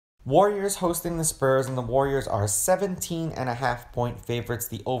Warriors hosting the Spurs, and the Warriors are 17.5-point favorites.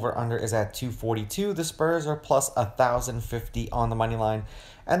 The over-under is at 242. The Spurs are plus 1,050 on the money line,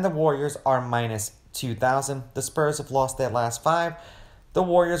 and the Warriors are minus 2,000. The Spurs have lost their last 5. The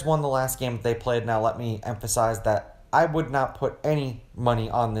Warriors won the last game that they played. Now, let me emphasize that I would not put any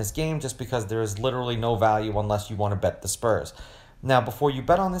money on this game just because there is literally no value unless you want to bet the Spurs. Now, before you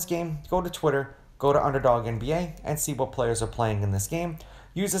bet on this game, go to Twitter, go to Underdog NBA, and see what players are playing in this game.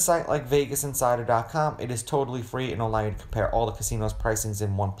 Use a site like VegasInsider.com. It is totally free and allow you to compare all the casinos' pricings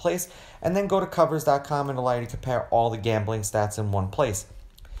in one place. And then go to Covers.com and allow you to compare all the gambling stats in one place.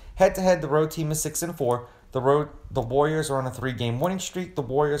 Head-to-head, the road team is 6-4. The Warriors are on a 3-game winning streak. The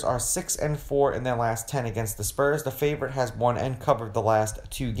Warriors are 6-4 in their last 10 against the Spurs. The favorite has won and covered the last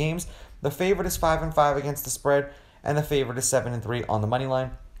 2 games. The favorite is 5-5 against the spread, and the favorite is 7-3 on the money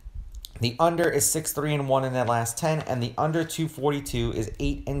line. The under is 6-3-1 in their last 10, and the under 242 is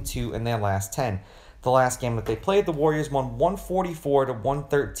 8-2 in their last 10. The last game that they played, the Warriors won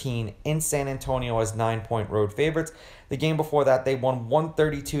 144-113 in San Antonio as 9-point road favorites. The game before that, they won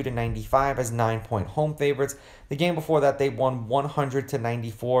 132-95 as 9-point home favorites. The game before that, they won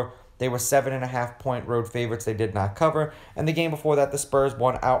 100-94. They were 7.5-point road favorites. They did not cover. And the game before that, the Spurs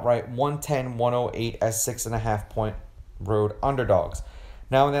won outright 110-108 as 6.5-point road underdogs.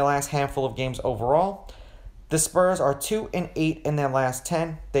 Now, in their last handful of games overall, the Spurs are 2-8 in their last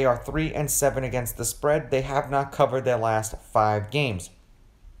 10. They are 3-7 against the spread. They have not covered their last 5 games.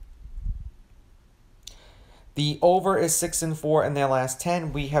 The over is 6-4 in their last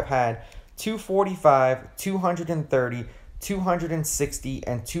 10. We have had 245, 230, 260,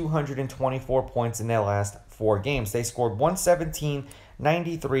 and 224 points in their last 4 games. They scored 117,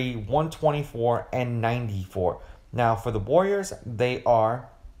 93, 124, and 94. Now, for the Warriors, they are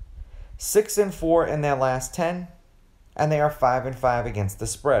 6-4 in their last 10, and they are 5-5 against the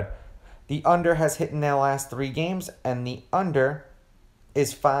spread. The under has hit in their last 3 games, and the under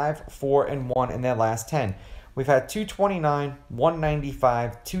is 5-4-1 in their last 10. We've had 229,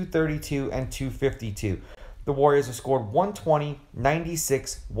 195, 232, and 252. The Warriors have scored 120,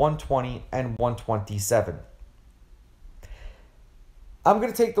 96, 120, and 127. I'm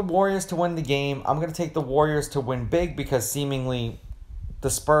going to take the Warriors to win the game. I'm going to take the Warriors to win big because seemingly the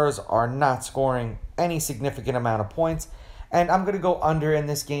Spurs are not scoring any significant amount of points. And I'm going to go under in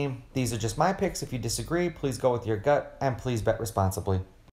this game. These are just my picks. If you disagree, please go with your gut and please bet responsibly.